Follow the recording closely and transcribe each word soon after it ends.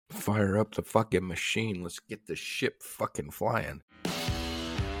fire up the fucking machine. Let's get the ship fucking flying.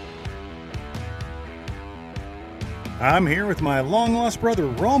 I'm here with my long-lost brother,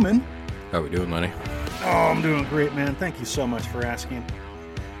 Roman. How we doing, Lenny? Oh, I'm doing great, man. Thank you so much for asking.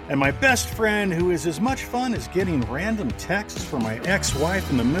 And my best friend, who is as much fun as getting random texts from my ex-wife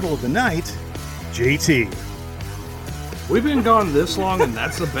in the middle of the night, JT. We've been gone this long, and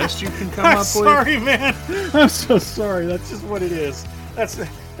that's the best you can come up with? Sorry, man. I'm so sorry. That's just what it is.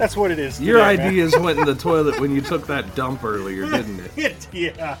 That's what it is today, Your ideas went in the toilet when you took that dump earlier, didn't it?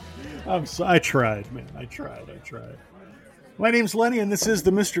 Yeah. I tried, man. I tried. My name's Lenny, and this is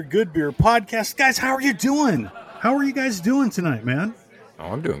the Mr. Good Beer podcast. Guys, how are you doing? How are you guys doing tonight, man? Oh,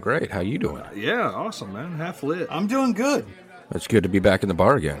 I'm doing great. How you doing? Yeah, awesome, man. Half lit. I'm doing good. It's good to be back in the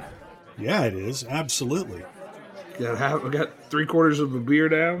bar again. Yeah, it is. Absolutely. We got 3/4 of a beer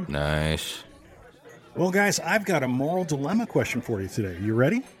down. Nice. Well, guys, I've got a moral dilemma question for you today. You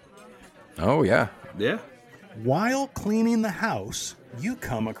ready? Oh, yeah. Yeah. While cleaning the house, you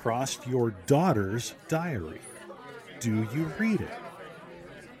come across your daughter's diary. Do you read it?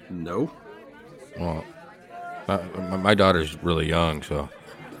 No. Well, my daughter's really young, so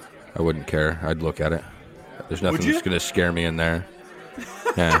I wouldn't care. I'd look at it. There's nothing that's going to scare me in there.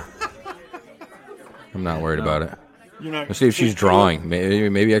 Yeah. I'm not worried about it. Let's see if she's drawing.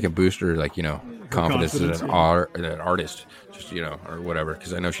 Maybe I can boost her, confidence as an artist, just or whatever.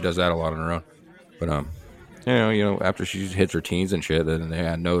 Because I know she does that a lot on her own. But after she hits her teens and shit, then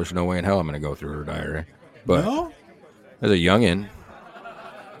there's no way in hell I'm going to go through her diary. But no? As a youngin',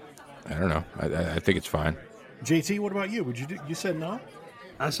 I don't know. I think it's fine. JT, what about you? You said no?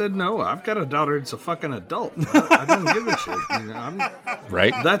 I said no. I've got a daughter that's a fucking adult. I don't give a shit.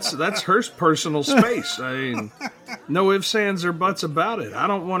 Right? That's her personal space. I mean, no ifs, ands, or buts about it. I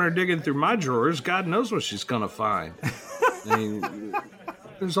don't want her digging through my drawers. God knows what she's going to find. I mean,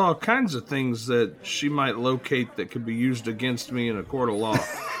 there's all kinds of things that she might locate that could be used against me in a court of law.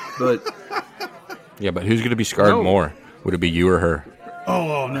 But yeah, but who's going to be scarred more? Would it be you or her?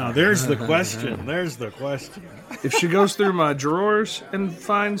 Oh, now there's the question. If she goes through my drawers and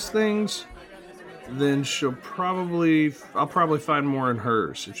finds things, then I'll probably find more in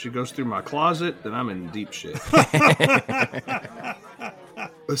hers. If she goes through my closet, then I'm in deep shit.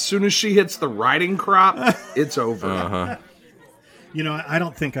 As soon as she hits the writing crop, it's over. Uh-huh. I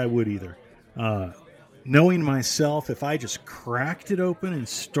don't think I would either. Knowing myself, if I just cracked it open and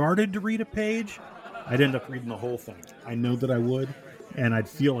started to read a page, I'd end up reading the whole thing. I know that I would, and I'd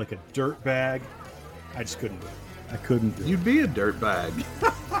feel like a dirt bag. I just couldn't do it. I couldn't do it. You'd be a dirt bag.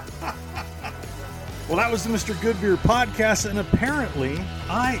 Well, that was the Mr. Good Beer podcast, and apparently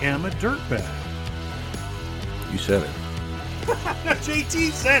I am a dirt bag. You said it.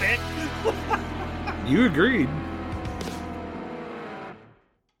 JT said it. You agreed.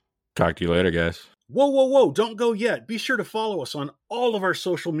 Talk to you later, guys. Whoa, don't go yet. Be sure to follow us on all of our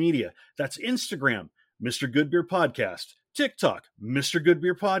social media. That's Instagram, Mr. Good Beer Podcast, TikTok, Mr. Good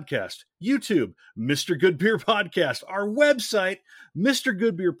Beer Podcast, YouTube, Mr. Good Beer Podcast, our website,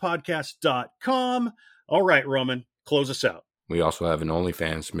 MrGoodBeerPodcast.com. All right, Roman, close us out. We also have an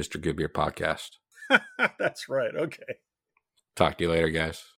OnlyFans, Mr. Good Beer Podcast. That's right. Okay. Talk to you later, guys.